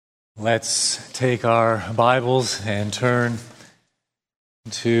Let's take our Bibles and turn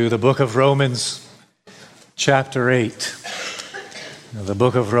to the book of Romans, chapter 8. The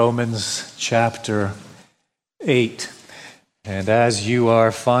book of Romans, chapter 8. And as you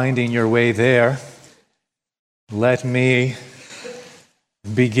are finding your way there, let me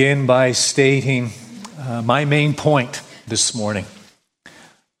begin by stating my main point this morning.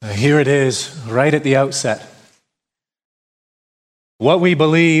 Here it is, right at the outset. What we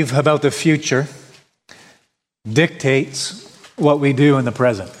believe about the future dictates what we do in the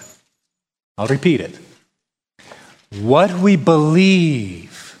present. I'll repeat it. What we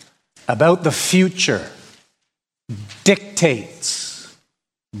believe about the future dictates,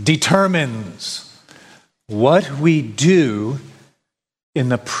 determines what we do in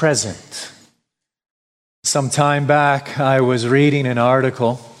the present. Some time back, I was reading an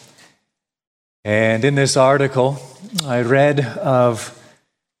article, and in this article, I read of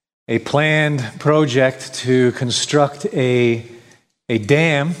a planned project to construct a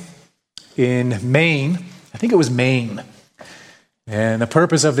dam in Maine. I think it was Maine. And the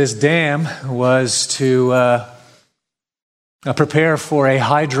purpose of this dam was to prepare for a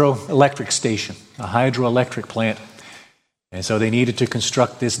hydroelectric station, a hydroelectric plant. And so they needed to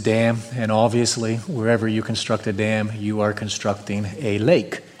construct this dam, and obviously, wherever you construct a dam, you are constructing a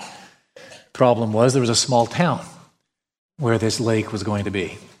lake. Problem was, there was a small town where this lake was going to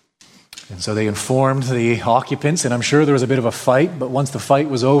be. And so they informed the occupants, and I'm sure there was a bit of a fight, but once the fight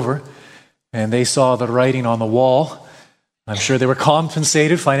was over and they saw the writing on the wall, I'm sure they were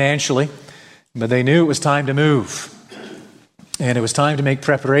compensated financially, but they knew it was time to move. And it was time to make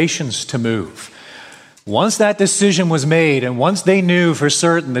preparations to move. Once that decision was made, and once they knew for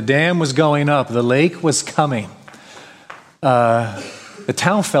certain the dam was going up, the lake was coming, the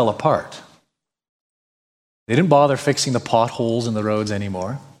town fell apart. They didn't bother fixing the potholes in the roads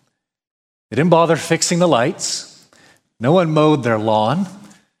anymore. They didn't bother fixing the lights. No one mowed their lawn.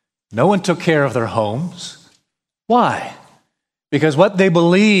 No one took care of their homes. Why? Because what they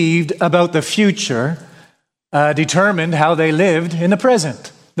believed about the future determined how they lived in the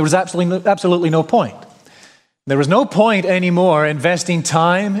present. There was absolutely no point. There was no point anymore investing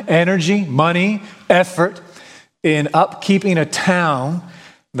time, energy, money, effort in upkeeping a town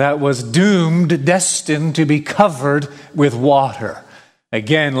that was doomed, destined to be covered with water.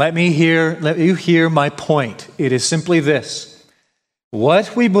 Again, let you hear my point. It is simply this.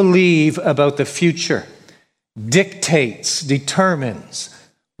 What we believe about the future dictates, determines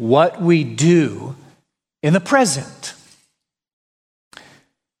what we do in the present.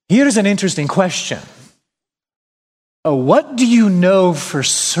 Here's an interesting question. What do you know for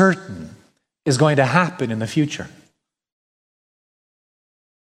certain is going to happen in the future?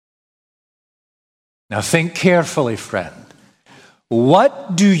 Now think carefully, friend.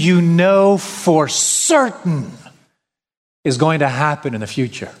 What do you know for certain is going to happen in the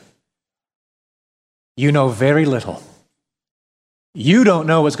future? You know very little. You don't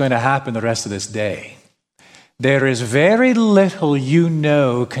know what's going to happen the rest of this day. There is very little you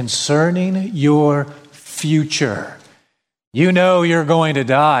know concerning your future. You know you're going to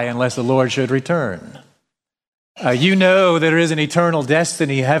die unless the Lord should return. You know there is an eternal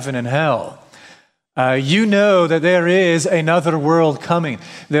destiny, heaven and hell. You know that there is another world coming.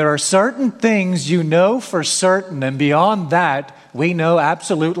 There are certain things you know for certain, and beyond that, we know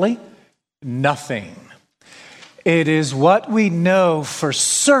absolutely nothing. It is what we know for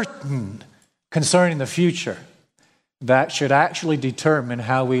certain concerning the future that should actually determine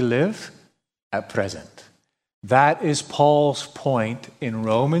how we live at present. That is Paul's point in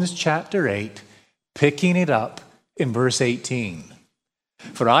Romans chapter 8, picking it up in verse 18.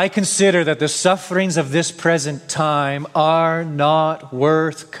 For I consider that the sufferings of this present time are not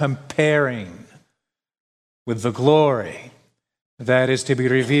worth comparing with the glory that is to be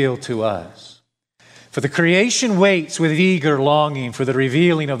revealed to us. For the creation waits with eager longing for the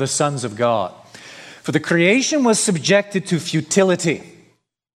revealing of the sons of God. For the creation was subjected to futility,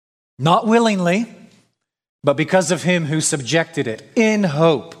 not willingly, but because of him who subjected it, in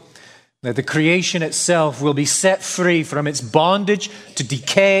hope that the creation itself will be set free from its bondage to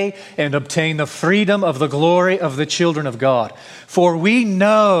decay and obtain the freedom of the glory of the children of God. For we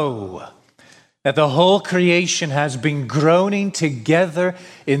know that the whole creation has been groaning together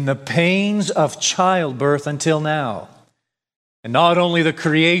in the pains of childbirth until now. And not only the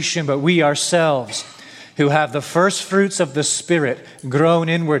creation, but we ourselves, who have the first fruits of the Spirit, groan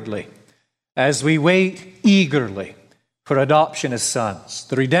inwardly, as we wait eagerly for adoption as sons,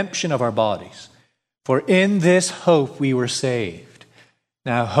 the redemption of our bodies. For in this hope we were saved.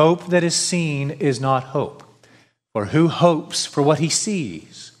 Now hope that is seen is not hope. For who hopes for what he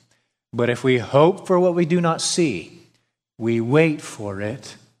sees? But if we hope for what we do not see, we wait for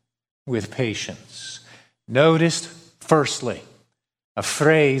it with patience. Notice, firstly, a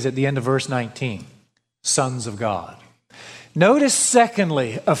phrase at the end of verse 19, sons of God. Notice,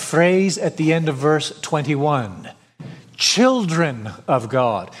 secondly, a phrase at the end of verse 21, children of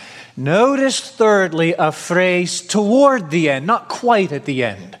God. Notice, thirdly, a phrase toward the end, not quite at the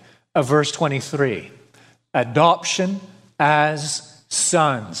end, of verse 23, adoption as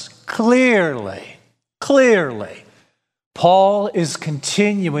sons. Clearly, Paul is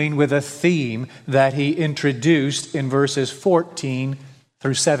continuing with a theme that he introduced in verses 14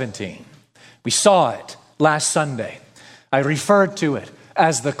 through 17. We saw it last Sunday. I referred to it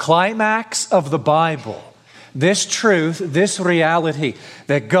as the climax of the Bible. This truth, this reality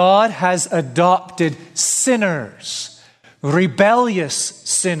that God has adopted sinners, rebellious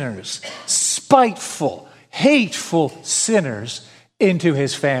sinners, spiteful, hateful sinners into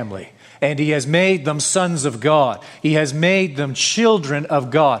his family. And he has made them sons of God. He has made them children of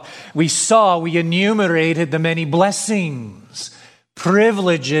God. We enumerated the many blessings,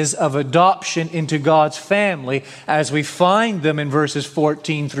 privileges of adoption into God's family as we find them in verses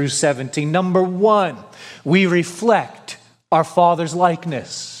 14 through 17. Number one, we reflect our Father's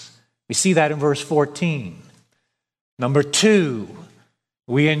likeness. We see that in verse 14. Number two,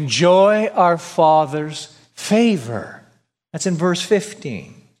 we enjoy our Father's favor. That's in verse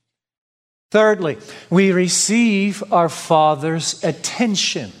 15. Thirdly, we receive our Father's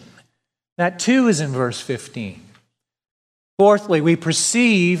attention. That too is in verse 15. Fourthly, we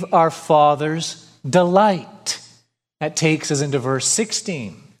perceive our Father's delight. That takes us into verse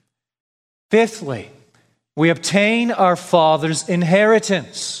 16. Fifthly, we obtain our Father's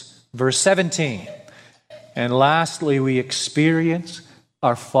inheritance. Verse 17. And lastly, we experience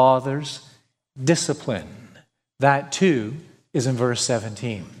our Father's discipline. That too is in verse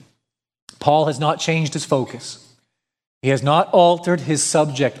 17. Paul has not changed his focus. He has not altered his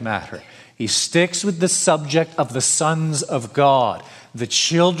subject matter. He sticks with the subject of the sons of God, the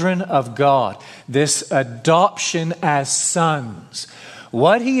children of God, this adoption as sons.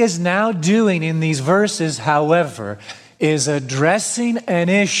 What he is now doing in these verses, however, is addressing an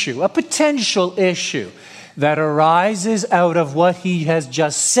issue, a potential issue that arises out of what he has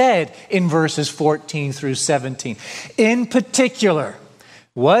just said in verses 14 through 17. In particular,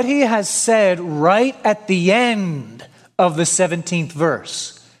 what he has said right at the end of the 17th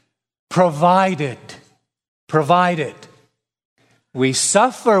verse, provided we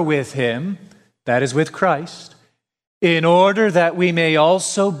suffer with him, that is with Christ, in order that we may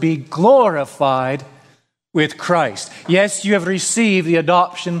also be glorified with Christ. Yes, you have received the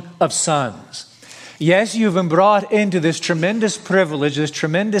adoption of sons. Yes, you've been brought into this tremendous privilege, this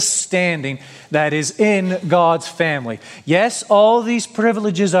tremendous standing that is in God's family. Yes, all these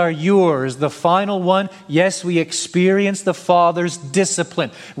privileges are yours. The final one, yes, we experience the Father's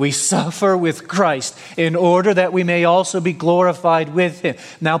discipline. We suffer with Christ in order that we may also be glorified with him.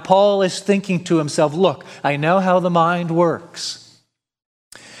 Now, Paul is thinking to himself, look, I know how the mind works,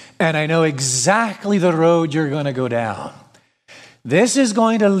 and I know exactly the road you're going to go down. This is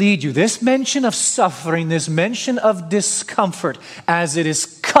going to lead you, this mention of suffering, this mention of discomfort, as it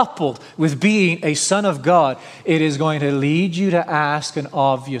is coupled with being a son of God, it is going to lead you to ask an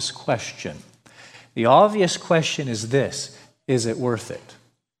obvious question. The obvious question is this: is it worth it?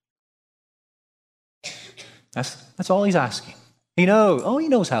 That's all he's asking. He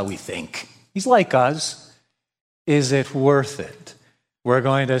knows how we think. He's like us. Is it worth it? We're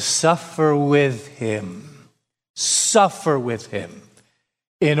going to suffer with him. Suffer with him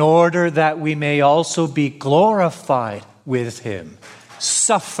in order that we may also be glorified with him.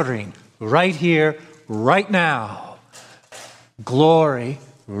 Suffering right here, right now. Glory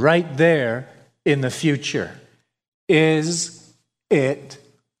right there in the future. Is it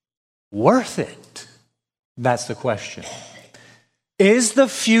worth it? That's the question. Is the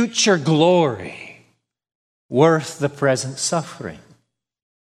future glory worth the present suffering?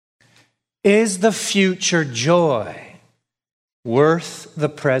 Is the future joy worth the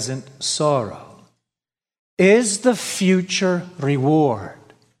present sorrow? Is the future reward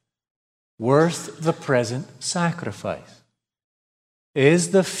worth the present sacrifice?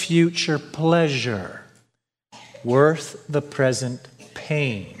 Is the future pleasure worth the present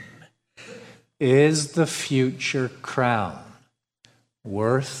pain? Is the future crown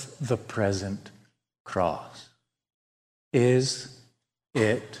worth the present cross? Is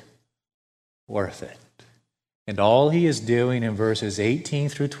it worth it? And all he is doing in verses 18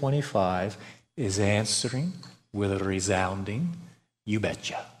 through 25 is answering with a resounding, you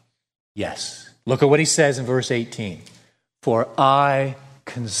betcha. Yes. Look at what he says in verse 18. For I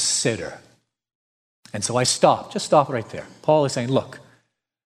consider. And so I stop. Just stop right there. Paul is saying, look,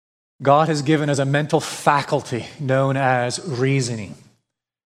 God has given us a mental faculty known as reasoning.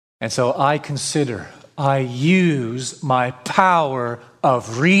 And so I consider, I use my power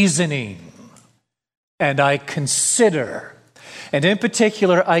of reasoning. And I consider. And in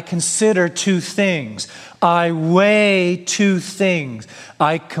particular, I consider two things. I weigh two things.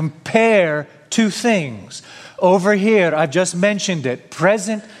 I compare two things. Over here, I've just mentioned it,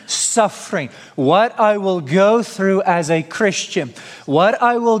 present suffering. What I will go through as a Christian. What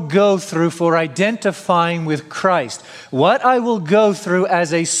I will go through for identifying with Christ. What I will go through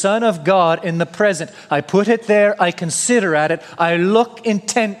as a son of God in the present. I put it there, I consider at it, I look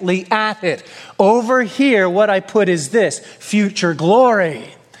intently at it. Over here, what I put is this, future glory.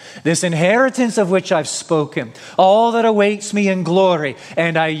 This inheritance of which I've spoken, all that awaits me in glory.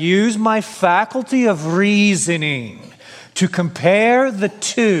 And I use my faculty of reasoning to compare the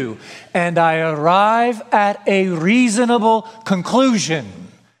two, and I arrive at a reasonable conclusion.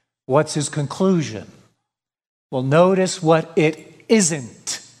 What's his conclusion? Well, notice what it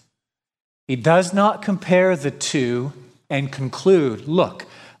isn't. He does not compare the two and conclude, look,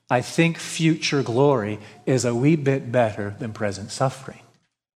 I think future glory is a wee bit better than present suffering.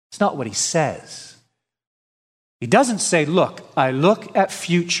 It's not what he says. He doesn't say, look, I look at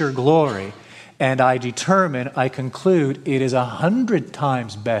future glory and I determine, I conclude it is 100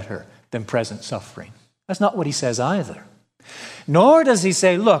 times better than present suffering. That's not what he says either. Nor does he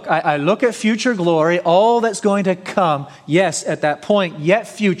say, look, I look at future glory, all that's going to come, yes, at that point, yet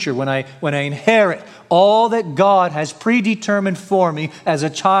future, when I inherit all that God has predetermined for me as a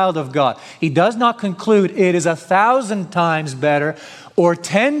child of God. He does not conclude it is 1,000 times better, or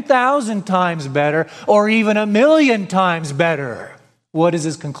 10,000 times better, or even 1,000,000 times better. What is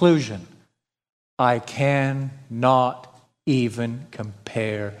his conclusion? I cannot even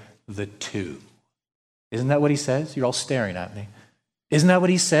compare the two. Isn't that what he says? You're all staring at me. Isn't that what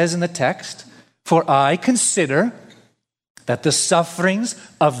he says in the text? For I consider that the sufferings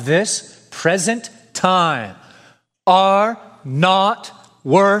of this present time are not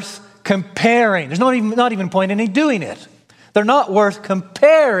worth comparing. There's not even point in me doing it. They're not worth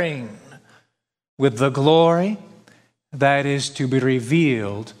comparing with the glory that is to be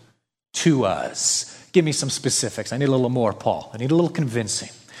revealed to us. Give me some specifics. I need a little more, Paul. I need a little convincing.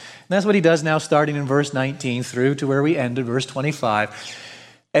 And that's what he does now, starting in verse 19 through to where we ended, verse 25.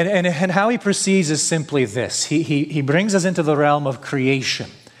 And how he proceeds is simply this. He brings us into the realm of creation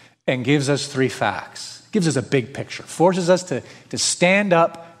and gives us three facts. Gives us a big picture. Forces us to stand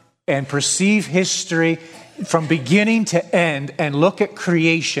up and perceive history from beginning to end and look at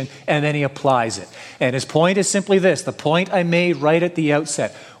creation, and then he applies it. And his point is simply this, the point I made right at the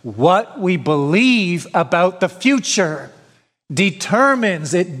outset. What we believe about the future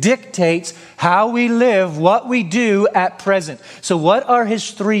determines, it dictates how we live, what we do at present. So what are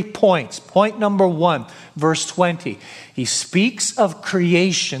his 3 points? Point number 1, verse 20. He speaks of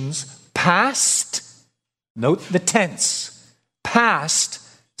creation's past, note the tense, past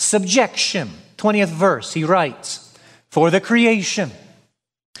subjection. 20th verse, he writes, for the creation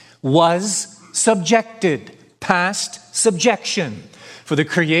was subjected, past subjection. For the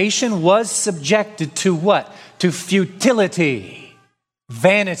creation was subjected to what? To futility,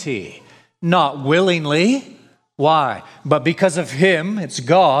 vanity, not willingly. Why? But because of him, it's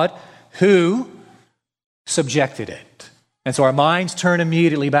God who subjected it. And so our minds turn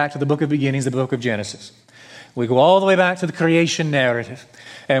immediately back to the book of beginnings, the book of Genesis. We go all the way back to the creation narrative,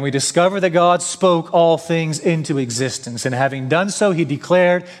 and we discover that God spoke all things into existence. And having done so, he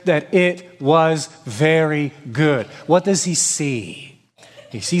declared that it was very good. What does he see?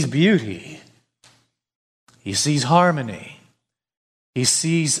 He sees beauty. He sees harmony. He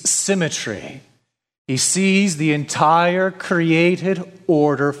sees symmetry. He sees the entire created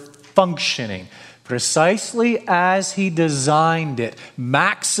order functioning precisely as he designed it,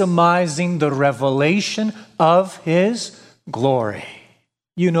 maximizing the revelation of his glory.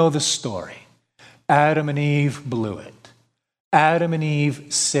 You know the story. Adam and Eve blew it. Adam and Eve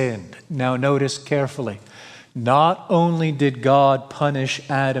sinned. Now notice carefully. Not only did God punish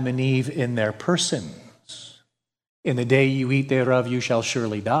Adam and Eve in their persons, in the day you eat thereof you shall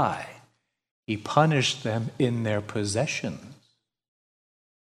surely die. He punished them in their possessions.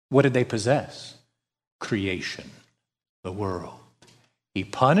 What did they possess? Creation, the world. He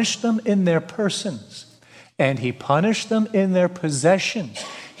punished them in their persons, and he punished them in their possessions.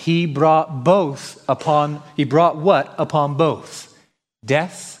 He brought what upon both?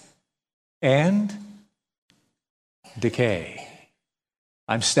 Death and decay.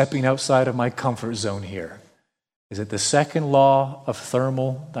 I'm stepping outside of my comfort zone here. Is it the second law of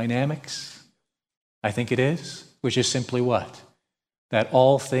thermodynamics? I think it is, which is simply what? That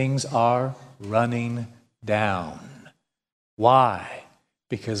all things are running down. Why?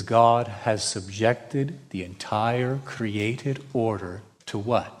 Because God has subjected the entire created order to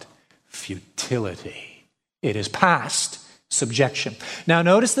what? Futility. It is past subjection. Now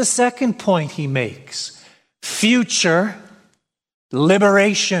notice the second point he makes. Future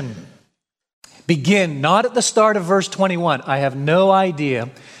liberation. Begin not at the start of verse 21. I have no idea.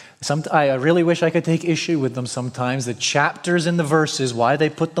 I really wish I could take issue with them sometimes, the chapters and the verses, why they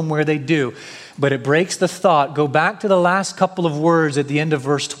put them where they do. But it breaks the thought. Go back to the last couple of words at the end of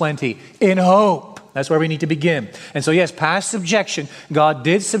verse 20. In hope. That's where we need to begin. And so yes, past subjection. God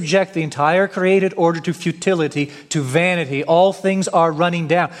did subject the entire created order to futility, to vanity. All things are running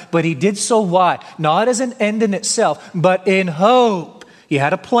down. But he did so why? Not as an end in itself, but in hope. He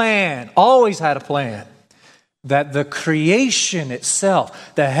had a plan, always had a plan, that the creation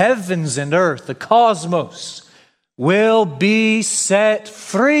itself, the heavens and earth, the cosmos, will be set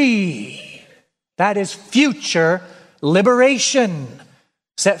free. That is future liberation.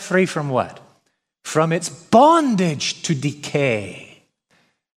 Set free from what? From its bondage to decay,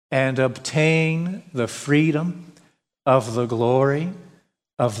 and obtain the freedom of the glory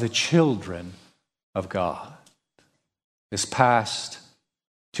of the children of God. This past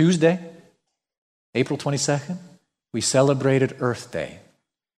Tuesday, April 22nd, we celebrated Earth Day.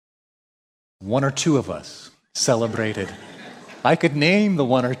 One or two of us celebrated. I could name the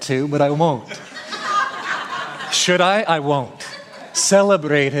one or two, but I won't. Should I? I won't.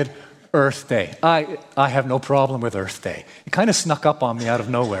 Celebrated Earth Day. I have no problem with Earth Day. It kind of snuck up on me out of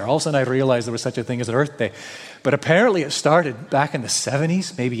nowhere. All of a sudden I realized there was such a thing as Earth Day. But apparently it started back in the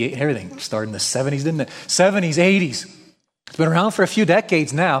 70s. Maybe everything started in the 70s, didn't it? 70s, 80s. It's been around for a few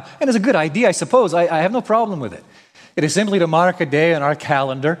decades now, and it's a good idea, I suppose. I have no problem with it. It is simply to mark a day on our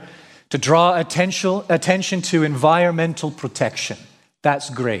calendar to draw attention to environmental protection. That's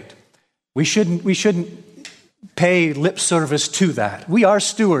great. We shouldn't pay lip service to that. We are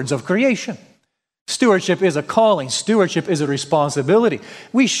stewards of creation. Stewardship is a calling. Stewardship is a responsibility.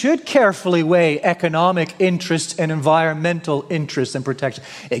 We should carefully weigh economic interests and environmental interests and protection.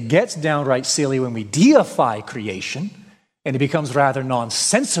 It gets downright silly when we deify creation, and it becomes rather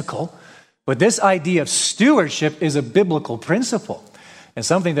nonsensical. But this idea of stewardship is a biblical principle and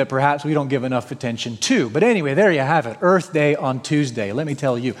something that perhaps we don't give enough attention to. But anyway, there you have it. Earth Day on Tuesday. Let me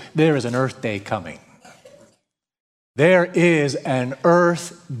tell you, there is an Earth Day coming. There is an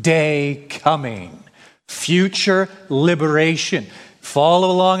Earth Day coming. Future liberation. Follow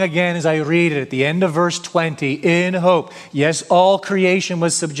along again as I read it at the end of verse 20. In hope. Yes, all creation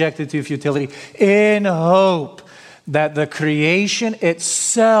was subjected to futility. In hope that the creation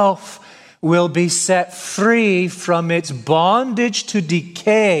itself will be set free from its bondage to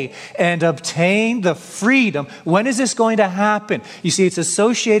decay and obtain the freedom. When is this going to happen? You see, it's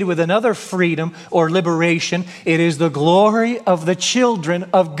associated with another freedom or liberation. It is the glory of the children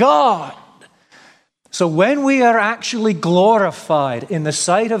of God. So when we are actually glorified in the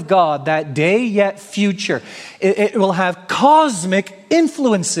sight of God, that day yet future, it will have cosmic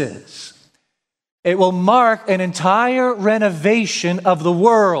influences. It will mark an entire renovation of the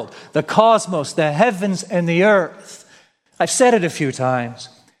world, the cosmos, the heavens, and the earth. I've said it a few times.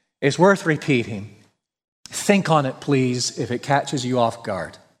 It's worth repeating. Think on it, please, if it catches you off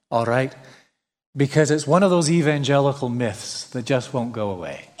guard, all right? Because it's one of those evangelical myths that just won't go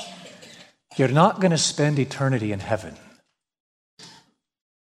away. You're not going to spend eternity in heaven.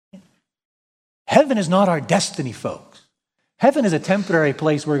 Heaven is not our destiny, folks. Heaven is a temporary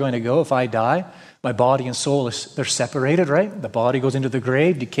place we're going to go if I die. My body and soul, they're separated, right? The body goes into the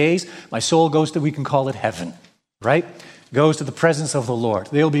grave, decays. My soul goes to, we can call it heaven, right? Goes to the presence of the Lord.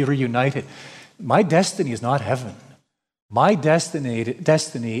 They'll be reunited. My destiny is not heaven. My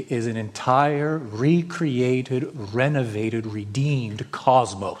destiny is an entire, recreated, renovated, redeemed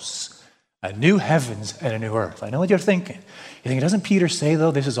cosmos. A new heavens and a new earth. I know what you're thinking. You think, doesn't Peter say,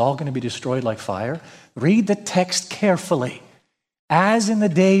 though, this is all going to be destroyed like fire? Read the text carefully. As in the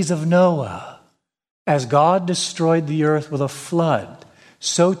days of Noah, as God destroyed the earth with a flood,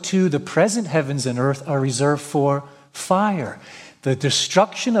 so too the present heavens and earth are reserved for fire. The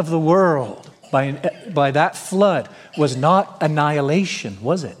destruction of the world by that flood was not annihilation,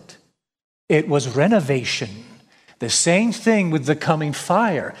 was it? It was renovation. The same thing with the coming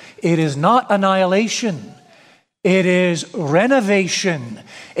fire. It is not annihilation. It is renovation.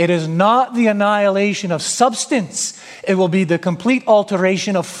 It is not the annihilation of substance. It will be the complete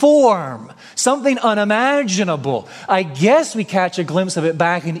alteration of form, something unimaginable. I guess we catch a glimpse of it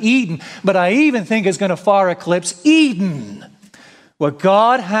back in Eden, but I even think it's going to far eclipse Eden. What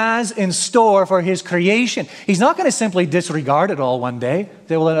God has in store for his creation. He's not going to simply disregard it all one day.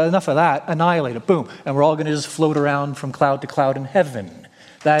 Say, well, enough of that, annihilate it, boom, and we're all going to just float around from cloud to cloud in heaven.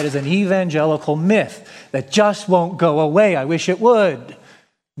 That is an evangelical myth that just won't go away. I wish it would.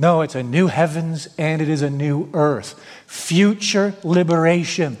 No, it's a new heavens and it is a new earth. Future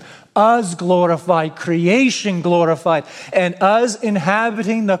liberation. Us glorified, creation glorified, and us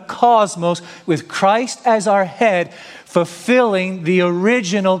inhabiting the cosmos with Christ as our head, fulfilling the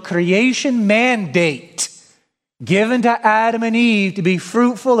original creation mandate given to Adam and Eve to be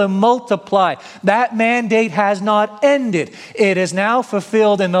fruitful and multiply. That mandate has not ended. It is now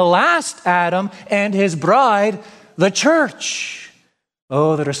fulfilled in the last Adam and his bride, the church.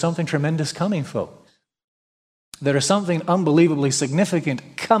 Oh, there is something tremendous coming, folks. There is something unbelievably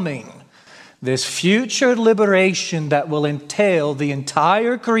significant coming. This future liberation that will entail the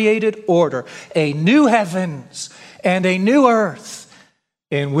entire created order, a new heavens and a new earth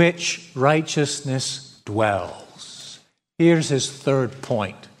in which righteousness dwells. Here's his third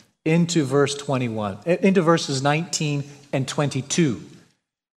point into verse 21, into verses 19 and 22.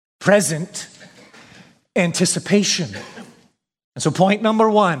 Present anticipation. And so point number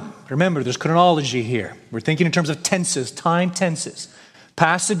one, remember there's chronology here. We're thinking in terms of tenses, time tenses.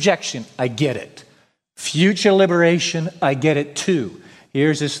 Past subjection, I get it. Future liberation, I get it too.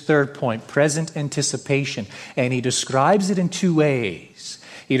 Here's his third point, present anticipation. And he describes it in two ways.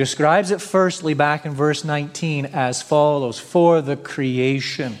 He describes it firstly back in verse 19 as follows. For the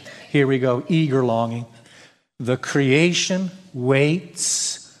creation, here we go, eager longing. The creation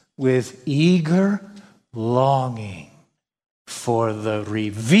waits with eager longing for the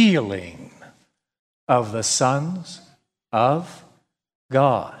revealing of the sons of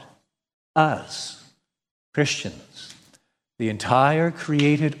God. Us, Christians. The entire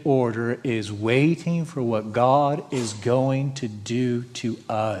created order is waiting for what God is going to do to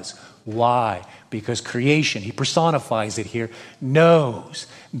us. Why? Because creation, he personifies it here, knows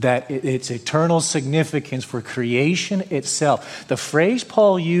that its eternal significance for creation itself. The phrase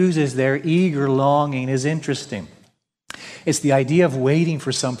Paul uses there, eager longing, is interesting. It's the idea of waiting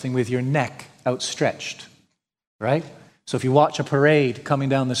for something with your neck outstretched, right? So if you watch a parade coming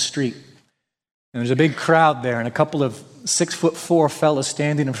down the street, and there's a big crowd there and a couple of 6'4" fellas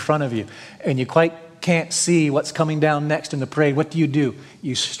standing in front of you, and you quite can't see what's coming down next in the parade, what do?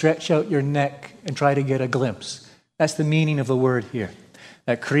 You stretch out your neck and try to get a glimpse. That's the meaning of the word here.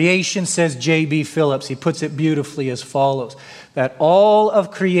 That creation, says J.B. Phillips, he puts it beautifully as follows, that all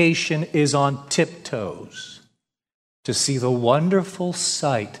of creation is on tiptoes to see the wonderful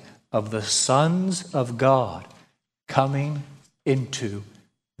sight of the sons of God coming into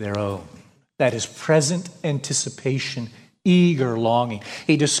their own. That is present anticipation, eager longing.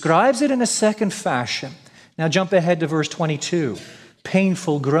 He describes it in a second fashion. Now jump ahead to verse 22.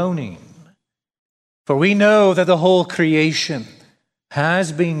 Painful groaning. For we know that the whole creation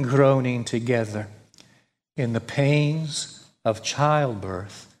has been groaning together in the pains of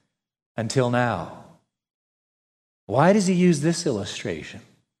childbirth until now. Why does he use this illustration?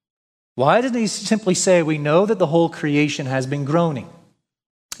 Why doesn't he simply say, we know that the whole creation has been groaning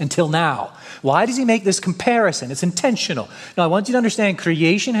until now? Why does he make this comparison? It's intentional. Now, I want you to understand,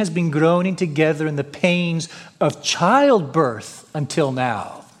 creation has been groaning together in the pains of childbirth until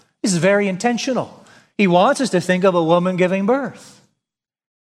now. This is very intentional. He wants us to think of a woman giving birth.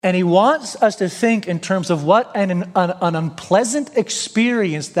 And he wants us to think in terms of what an unpleasant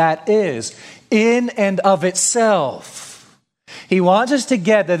experience that is in and of itself. He wants us to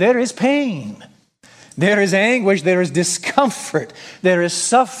get that there is pain. There is anguish, there is discomfort, there is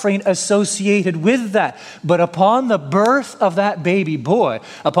suffering associated with that. But upon the birth of that baby boy,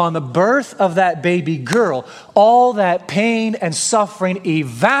 upon the birth of that baby girl, all that pain and suffering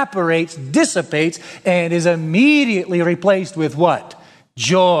evaporates, dissipates, and is immediately replaced with what?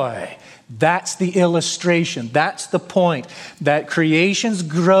 Joy. That's the illustration. That's the point. That creation's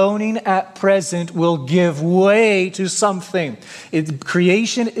groaning at present will give way to something.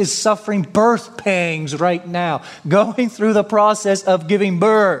 Creation is suffering birth pangs right now, going through the process of giving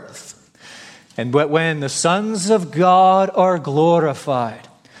birth. And when the sons of God are glorified,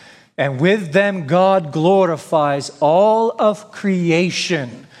 and with them God glorifies all of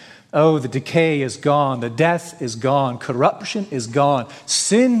creation. Oh, the decay is gone, the death is gone, corruption is gone,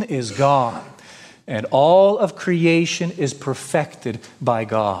 sin is gone, and all of creation is perfected by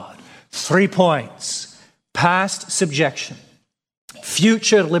God. 3 points. past subjection,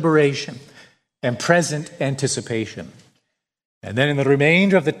 future liberation, and present anticipation. And then in the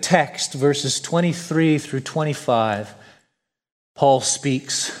remainder of the text, verses 23 through 25, Paul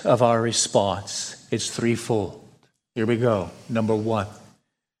speaks of our response. It's threefold. Here we go. Number one,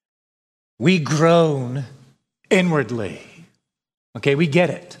 we groan inwardly. Okay, we get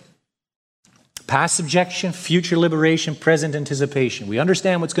it. Past subjection, future liberation, present anticipation. We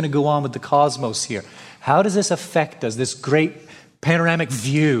understand what's going to go on with the cosmos here. How does this affect us, this great panoramic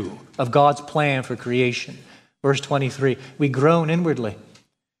view of God's plan for creation? Verse 23, we groan inwardly.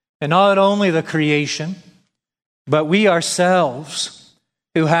 And not only the creation, but we ourselves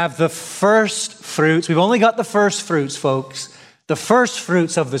who have the first fruits. We've only got the first fruits, folks. The first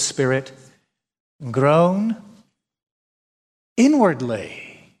fruits of the Spirit. Groan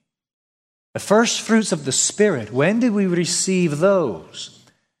inwardly. The first fruits of the Spirit. When did we receive those?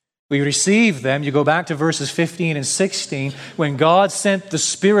 We received them, you go back to verses 15 and 16, when God sent the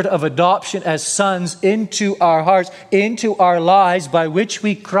Spirit of adoption as sons into our hearts, into our lives, by which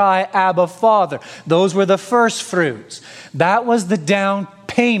we cry, Abba, Father. Those were the first fruits. That was the down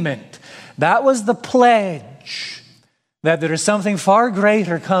payment. That was the pledge that there is something far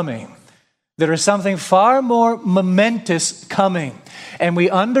greater coming. There is something far more momentous coming. And we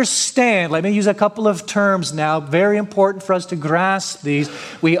understand, let me use a couple of terms now, very important for us to grasp these.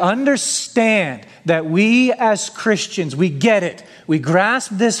 We understand that we as Christians, we get it. We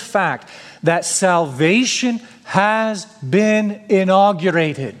grasp this fact that salvation has been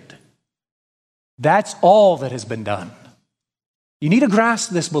inaugurated. That's all that has been done. You need to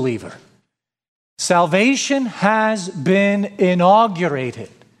grasp this, believer. Salvation has been inaugurated.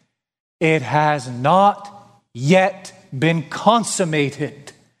 It has not yet been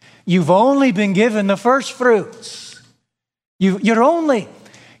consummated. You've only been given the first fruits. You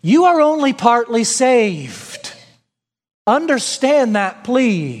are only partly saved. Understand that,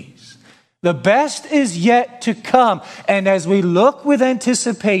 please. The best is yet to come. And as we look with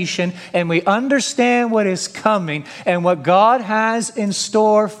anticipation and we understand what is coming and what God has in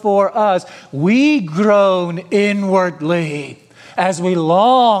store for us, we groan inwardly. As we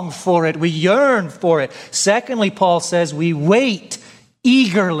long for it, we yearn for it. Secondly, Paul says, we wait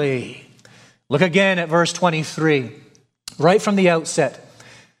eagerly. Look again at verse 23, right from the outset.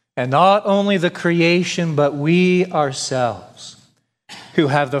 And not only the creation, but we ourselves, who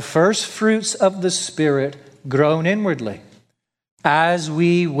have the first fruits of the Spirit, groan inwardly, as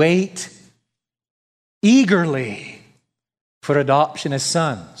we wait eagerly for adoption as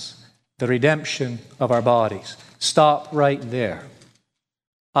sons, the redemption of our bodies. Stop right there.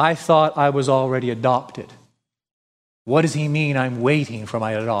 I thought I was already adopted. What does he mean I'm waiting for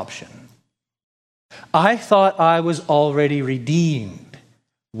my adoption? I thought I was already redeemed.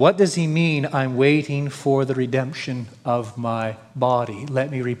 What does he mean I'm waiting for the redemption of my body?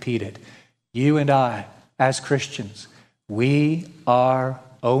 Let me repeat it. You and I, as Christians, we are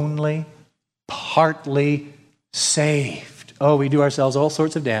only partly saved. Oh, we do ourselves all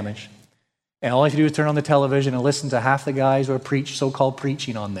sorts of damage. And all you have to do is turn on the television and listen to half the guys who are so-called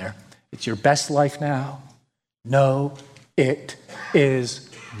preaching on there. It's your best life now. No, it is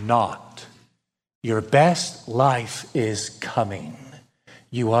not. Your best life is coming.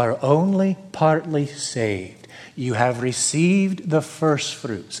 You are only partly saved. You have received the first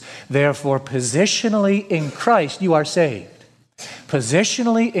fruits. Therefore, positionally in Christ, you are saved.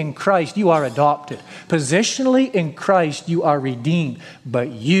 Positionally in Christ, you are adopted. Positionally in Christ, you are redeemed. But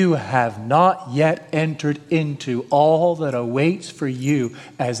you have not yet entered into all that awaits for you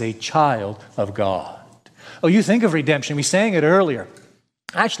as a child of God. Oh, you think of redemption. We sang it earlier.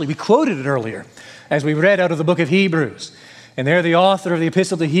 Actually, we quoted it earlier as we read out of the book of Hebrews. And there the author of the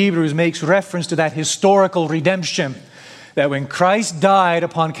Epistle to Hebrews makes reference to that historical redemption. That when Christ died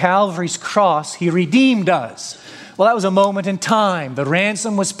upon Calvary's cross, he redeemed us. Well, that was a moment in time. The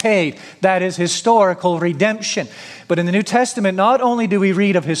ransom was paid. That is historical redemption. But in the New Testament, not only do we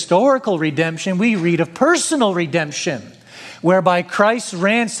read of historical redemption, we read of personal redemption, whereby Christ's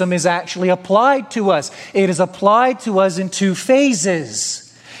ransom is actually applied to us. It is applied to us in two phases.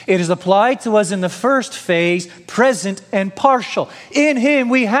 It is applied to us in the first phase, present and partial. In him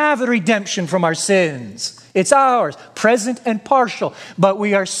we have the redemption from our sins. It's ours, present and partial. But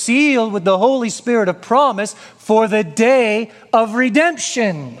we are sealed with the Holy Spirit of promise for the day of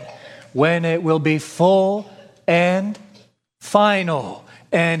redemption, when it will be full and final.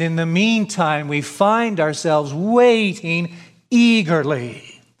 And in the meantime, we find ourselves waiting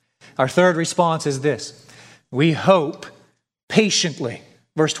eagerly. Our third response is this: we hope patiently.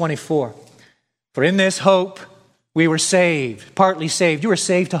 Verse 24, for in this hope we were saved, partly saved. You were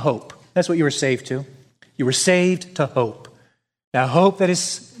saved to hope. That's what you were saved to. You were saved to hope. Now hope that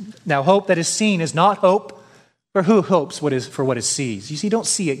is seen is not hope, for who hopes for what is sees? You see, don't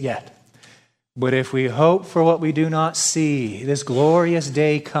see it yet. But if we hope for what we do not see, this glorious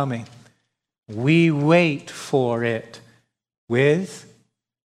day coming, we wait for it with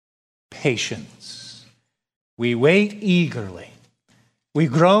patience. We wait eagerly. We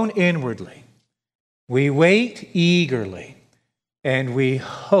groan inwardly. We wait eagerly. And we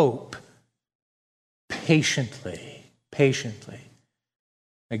hope patiently.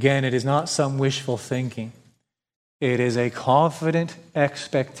 Again, it is not some wishful thinking. It is a confident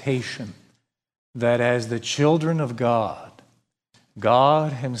expectation that as the children of God,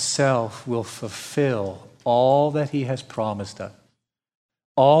 God himself will fulfill all that he has promised us,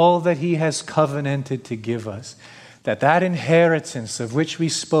 all that he has covenanted to give us, that inheritance of which we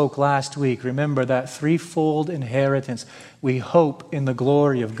spoke last week, remember that threefold inheritance, we hope in the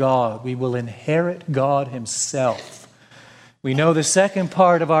glory of God. We will inherit God himself. We know the second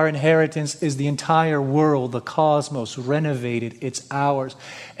part of our inheritance is the entire world, the cosmos, renovated, it's ours.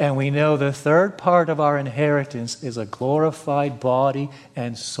 And we know the third part of our inheritance is a glorified body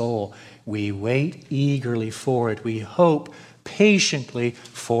and soul. We wait eagerly for it. We hope patiently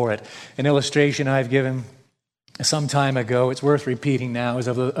for it. An illustration I've given some time ago, it's worth repeating now, is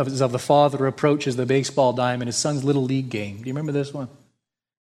of the father who approaches the baseball diamond, his son's little league game. Do you remember this one?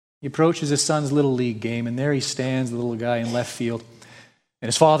 He approaches his son's little league game, and there he stands, the little guy in left field. And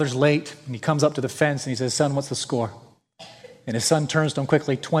his father's late, and he comes up to the fence, and he says, "Son, what's the score?" And his son turns to him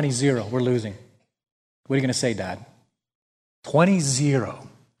quickly, 20-0, we're losing. What are you going to say, Dad? 20-0,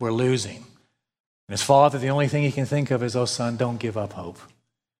 we're losing. And his father, the only thing he can think of is, "Oh, son, don't give up hope."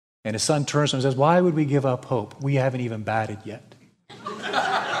 And his son turns to him and says, "Why would we give up hope? We haven't even batted yet."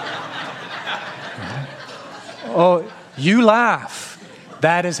 Oh, you laugh.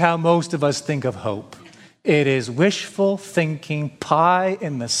 That is how most of us think of hope. It is wishful thinking, pie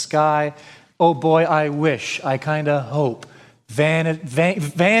in the sky. Oh boy, I wish, I kind of hope.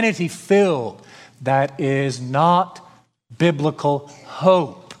 Vanity filled. That is not biblical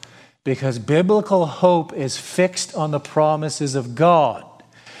hope. Because biblical hope is fixed on the promises of God.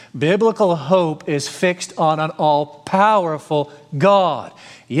 Biblical hope is fixed on an all-powerful God.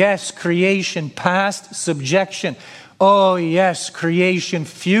 Yes, creation, past subjection. Oh yes, creation,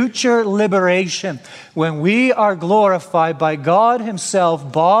 future liberation. When we are glorified by God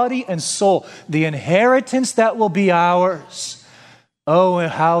himself, body and soul, the inheritance that will be ours. Oh,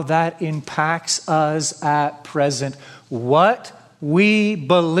 and how that impacts us at present. What we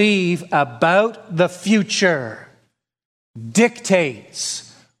believe about the future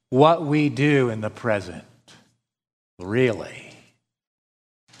dictates what we do in the present. Really.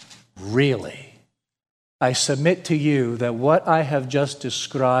 I submit to you that what I have just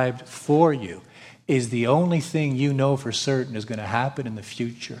described for you is the only thing you know for certain is going to happen in the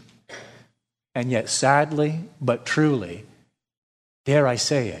future. And yet, sadly, but truly, dare I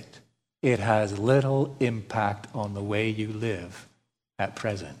say it, it has little impact on the way you live at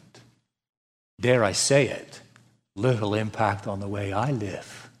present. Dare I say it, little impact on the way I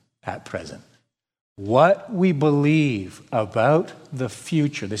live at present. What we believe about the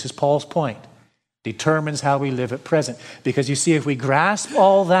future, this is Paul's point, determines how we live at present. Because you see, if we grasp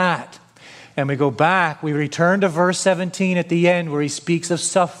all that and we go back, we return to verse 17 at the end where he speaks of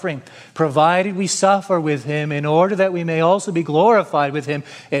suffering. Provided we suffer with him in order that we may also be glorified with him,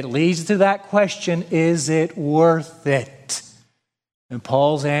 it leads to that question, is it worth it? And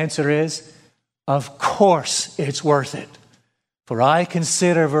Paul's answer is, of course it's worth it. For I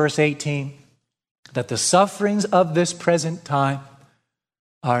consider, verse 18, that the sufferings of this present time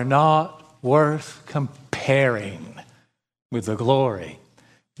are not worth comparing with the glory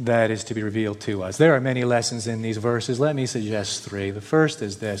that is to be revealed to us. There are many lessons in these verses. Let me suggest three. The first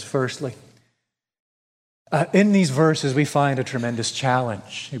is this. Firstly, in these verses we find a tremendous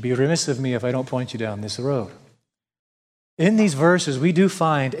challenge. It'd be remiss of me if I don't point you down this road. In these verses we do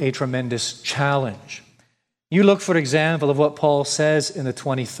find a tremendous challenge. You look, for example, of what Paul says in the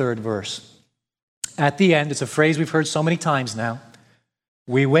 23rd verse. At the end, it's a phrase we've heard so many times now.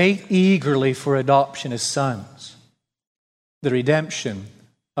 We wait eagerly for adoption as sons, the redemption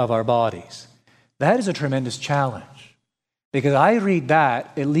of our bodies. That is a tremendous challenge. Because I read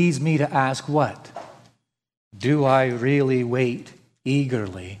that, it leads me to ask what? Do I really wait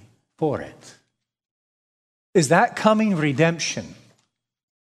eagerly for it? Is that coming redemption?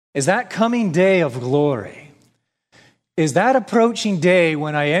 Is that coming day of glory? Is that approaching day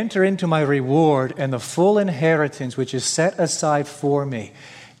when I enter into my reward and the full inheritance which is set aside for me?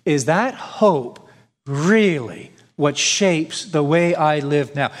 Is that hope really what shapes the way I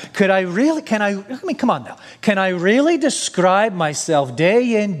live now. Can I really describe myself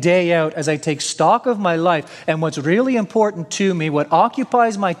day in, day out as I take stock of my life and what's really important to me, what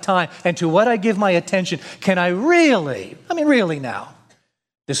occupies my time, and to what I give my attention? Can I really now,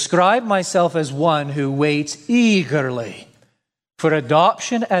 describe myself as one who waits eagerly for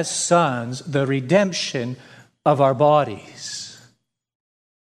adoption as sons, the redemption of our bodies?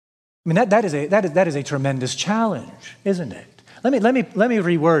 I mean, that is a tremendous challenge, isn't it? Let me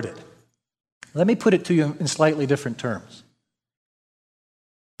reword it. Let me put it to you in slightly different terms.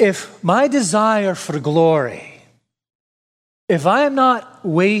 If my desire for glory, if I am not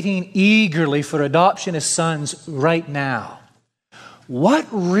waiting eagerly for adoption as sons right now, what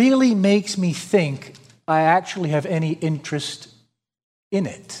really makes me think I actually have any interest in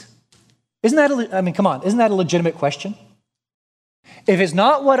it? Isn't that a legitimate question? If it's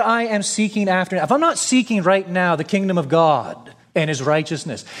not what I am seeking after, if I'm not seeking right now the kingdom of God and His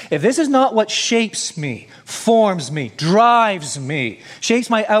righteousness, if this is not what shapes me, forms me, drives me, shapes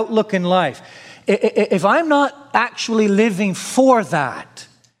my outlook in life, if I'm not actually living for that,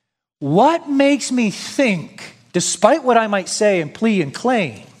 what makes me think, despite what I might say and plea and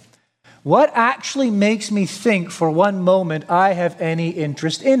claim, what actually makes me think for one moment I have any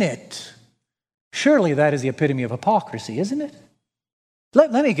interest in it? Surely that is the epitome of hypocrisy, isn't it?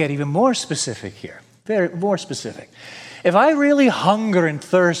 Let me get even more specific here, more specific. If I really hunger and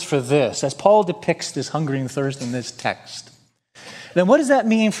thirst for this, as Paul depicts this hunger and thirst in this text, then what does that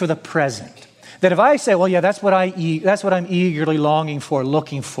mean for the present? That if I say, well, yeah, that's what I'm eagerly longing for,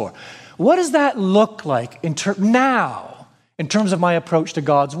 looking for, what does that look like now in terms of my approach to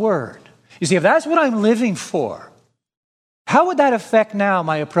God's Word? You see, if that's what I'm living for, how would that affect now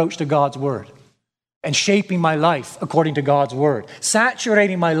my approach to God's Word? And shaping my life according to God's Word,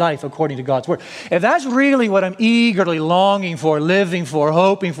 saturating my life according to God's Word. If that's really what I'm eagerly longing for, living for,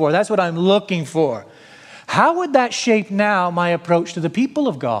 hoping for, that's what I'm looking for, how would that shape now my approach to the people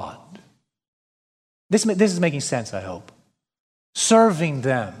of God? This is making sense, I hope. Serving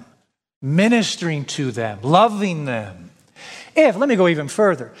them, ministering to them, loving them. Let me go even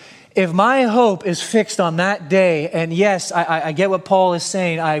further. If my hope is fixed on that day, and yes, I get what Paul is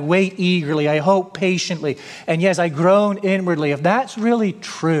saying, I wait eagerly, I hope patiently, and yes, I groan inwardly, if that's really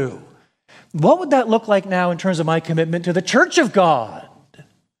true, what would that look like now in terms of my commitment to the church of God?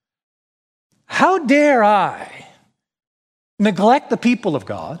 How dare I neglect the people of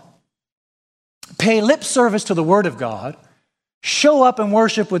God, pay lip service to the Word of God, show up and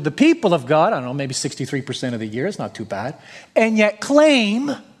worship with the people of God, I don't know, maybe 63% of the year, it's not too bad, and yet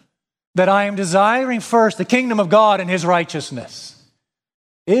claim that I am desiring first the kingdom of God and His righteousness?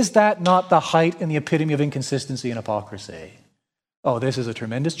 Is that not the height and the epitome of inconsistency and hypocrisy? Oh, this is a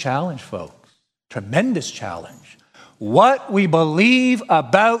tremendous challenge, folks. Tremendous challenge. What we believe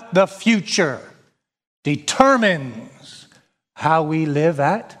about the future determines how we live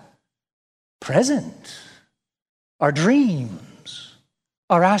at present. Our dreams,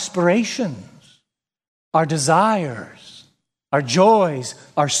 our aspirations, our desires, our joys,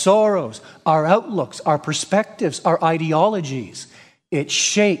 our sorrows, our outlooks, our perspectives, our ideologies. It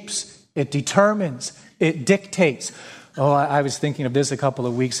shapes, it determines, it dictates. Oh, I was thinking of this a couple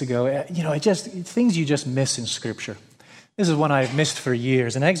of weeks ago. Things you just miss in Scripture. This is one I've missed for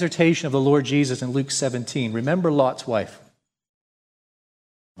years. An exhortation of the Lord Jesus in Luke 17. Remember Lot's wife.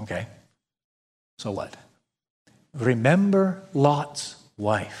 Okay, so what? Remember Lot's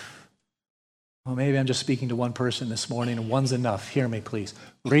wife. Well, maybe I'm just speaking to one person this morning, and one's enough. Hear me, please.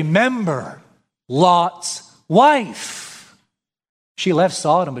 Remember Lot's wife. She left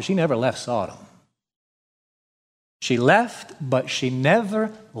Sodom, but she never left Sodom. She left, but she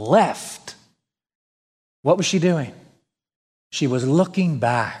never left. What was she doing? She was looking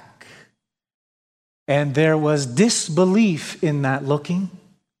back. And there was disbelief in that looking.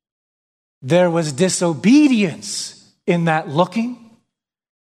 There was disobedience in that looking.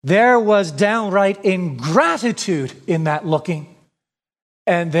 There was downright ingratitude in that looking.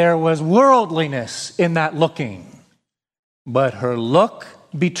 And there was worldliness in that looking. But her look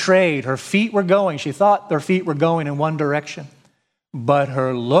betrayed. Her feet were going. She thought her feet were going in one direction. But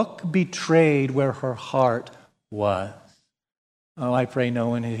her look betrayed where her heart was. Oh, I pray no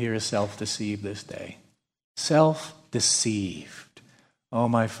one here is self-deceived this day. Self-deceived. Oh,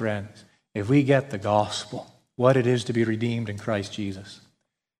 my friends, if we get the gospel, what it is to be redeemed in Christ Jesus,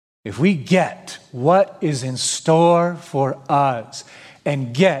 if we get what is in store for us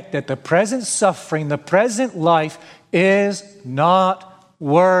and get that the present suffering, the present life is not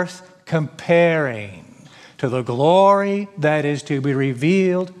worth comparing to the glory that is to be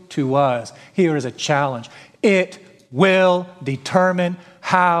revealed to us. Here is a challenge. It will determine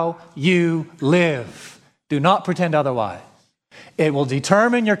how you live. Do not pretend otherwise. It will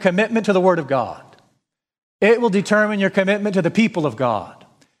determine your commitment to the Word of God. It will determine your commitment to the people of God.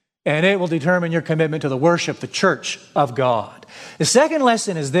 And it will determine your commitment to the worship, the church of God. The second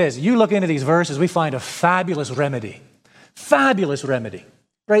lesson is this. You look into these verses, we find a fabulous remedy. Fabulous remedy.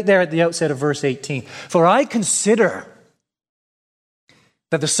 Right there at the outset of verse 18. For I consider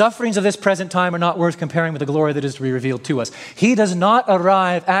that the sufferings of this present time are not worth comparing with the glory that is to be revealed to us. He does not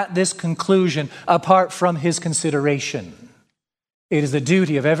arrive at this conclusion apart from his consideration. It is the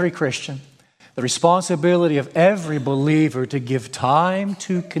duty of every Christian, the responsibility of every believer to give time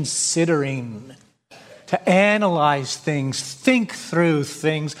to considering, to analyze things, think through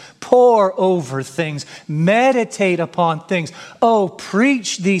things, pore over things, meditate upon things. Oh,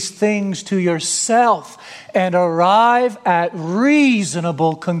 preach these things to yourself and arrive at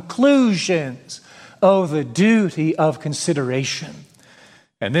reasonable conclusions. Oh, the duty of consideration.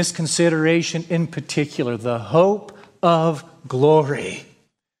 And this consideration in particular, the hope of glory.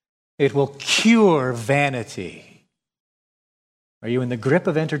 It will cure vanity. Are you in the grip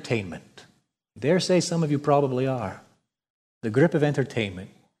of entertainment? I dare say some of you probably are. The grip of entertainment.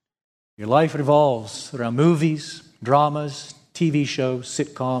 Your life revolves around movies, dramas, TV shows,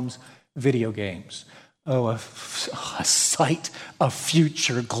 sitcoms, video games. Oh, a sight of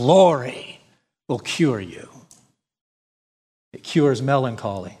future glory will cure you. It cures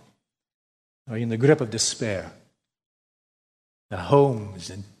melancholy. Are you in the grip of despair? The home is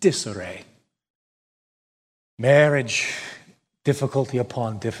in disarray. Marriage, difficulty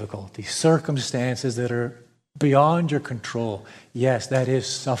upon difficulty. Circumstances that are beyond your control. Yes, that is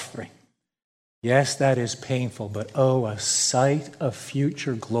suffering. Yes, that is painful. But oh, a sight of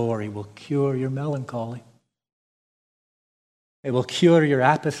future glory will cure your melancholy. It will cure your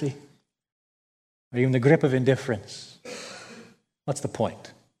apathy. Are you in the grip of indifference? What's the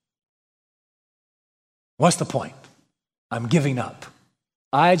point? What's the point? I'm giving up.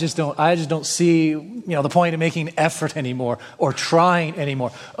 I just don't see, the point of making effort anymore or trying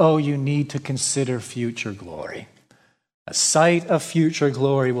anymore. Oh, you need to consider future glory. A sight of future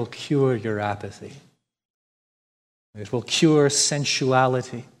glory will cure your apathy. It will cure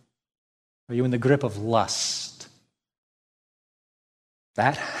sensuality. Are you in the grip of lust?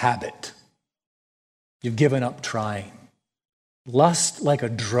 That habit you've given up trying. Lust like a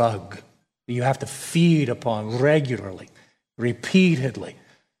drug that you have to feed upon regularly, repeatedly.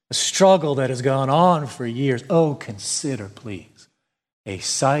 A struggle that has gone on for years. Oh, consider, please, a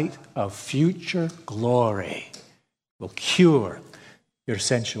sight of future glory will cure your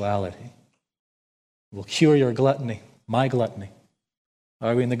sensuality, will cure your gluttony, my gluttony.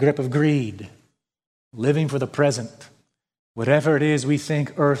 Are we in the grip of greed, living for the present? Whatever it is we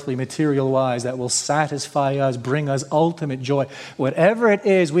think earthly, material-wise, that will satisfy us, bring us ultimate joy. Whatever it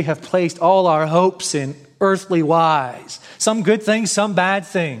is we have placed all our hopes in earthly-wise. Some good things, some bad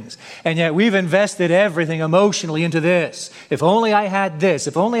things. And yet we've invested everything emotionally into this. If only I had this.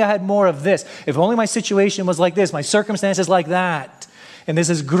 If only I had more of this. If only my situation was like this. My circumstances like that. And this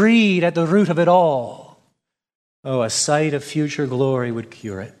is greed at the root of it all. Oh, a sight of future glory would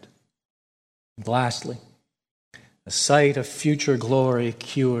cure it. And lastly, a sight of future glory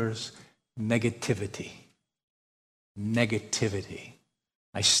cures negativity. Negativity.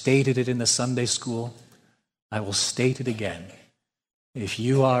 I stated it in the Sunday school. I will state it again. If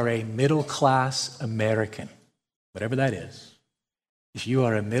you are a middle-class American, whatever that is, if you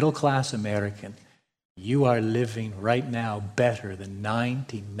are a middle-class American, you are living right now better than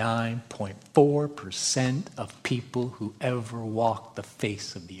 99.4% of people who ever walked the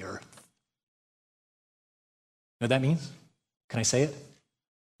face of the earth. You know what that means? Can I say it?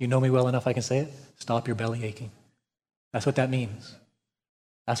 You know me well enough I can say it? Stop your belly aching. That's what that means.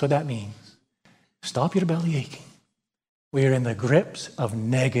 That's what that means. Stop your belly aching. We are in the grips of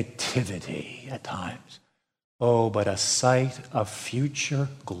negativity at times. Oh, but a sight of future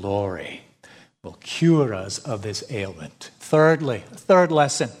glory will cure us of this ailment. Thirdly, third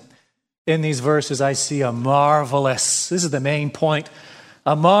lesson. In these verses, I see a marvelous, this is the main point,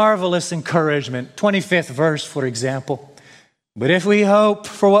 a marvelous encouragement. 25th verse, for example. But if we hope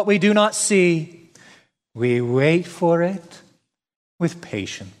for what we do not see, we wait for it with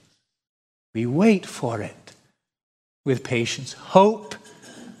patience. We wait for it with patience. Hope,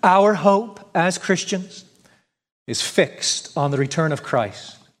 our hope as Christians, is fixed on the return of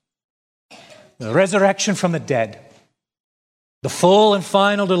Christ. The resurrection from the dead, the full and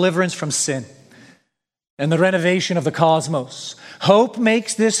final deliverance from sin, and the renovation of the cosmos. Hope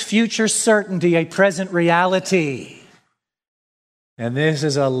makes this future certainty a present reality. And this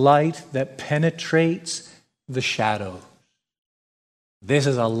is a light that penetrates the shadows. This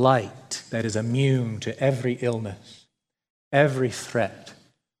is a light that is immune to every illness, every threat,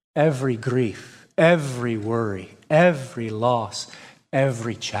 every grief, every worry, every loss,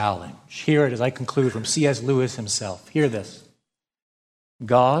 every challenge. Hear it as I conclude from C.S. Lewis himself. Hear this.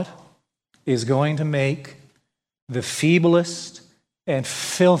 God is going to make the feeblest and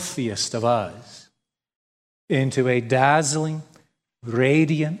filthiest of us into a dazzling,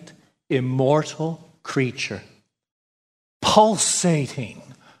 radiant, immortal creature, pulsating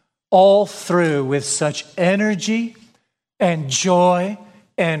all through with such energy and joy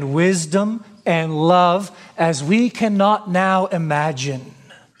and wisdom and love as we cannot now imagine.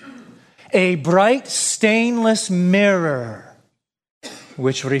 A bright stainless mirror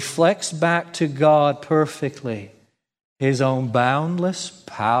which reflects back to God perfectly His own boundless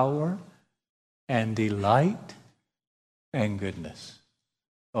power and delight and goodness.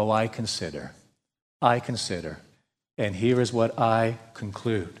 Oh, I consider, and here is what I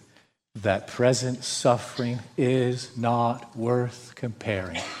conclude, that present suffering is not worth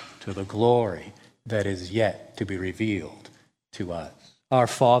comparing to the glory that is yet to be revealed to us. Our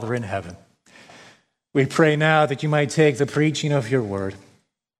Father in heaven, we pray now that you might take the preaching of your word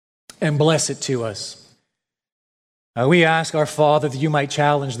and bless it to us. We ask, our Father, that you might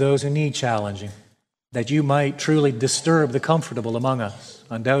challenge those who need challenging, that you might truly disturb the comfortable among us.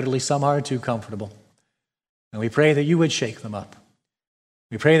 Undoubtedly, some are too comfortable. And we pray that you would shake them up.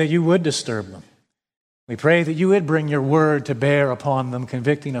 We pray that you would disturb them. We pray that you would bring your word to bear upon them,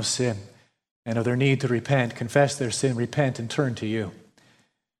 convicting of sin and of their need to repent, confess their sin, repent, and turn to you.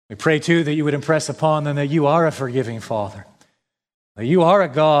 We pray, too, that you would impress upon them that you are a forgiving Father, that you are a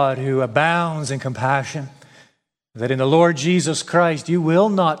God who abounds in compassion, that in the Lord Jesus Christ you will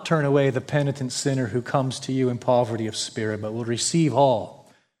not turn away the penitent sinner who comes to you in poverty of spirit, but will receive all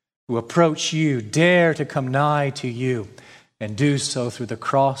who approach you, dare to come nigh to you, and do so through the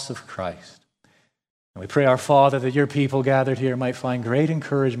cross of Christ. And we pray, our Father, that your people gathered here might find great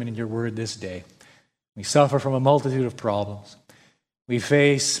encouragement in your word this day. We suffer from a multitude of problems. We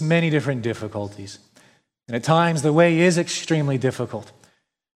face many different difficulties. And at times the way is extremely difficult.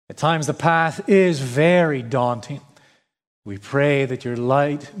 At times the path is very daunting. We pray that your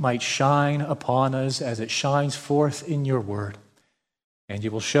light might shine upon us as it shines forth in your word. And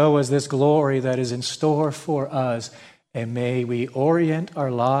you will show us this glory that is in store for us, and may we orient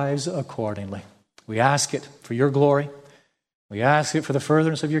our lives accordingly. We ask it for your glory. We ask it for the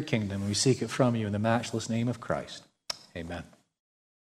furtherance of your kingdom. We seek it from you in the matchless name of Christ. Amen.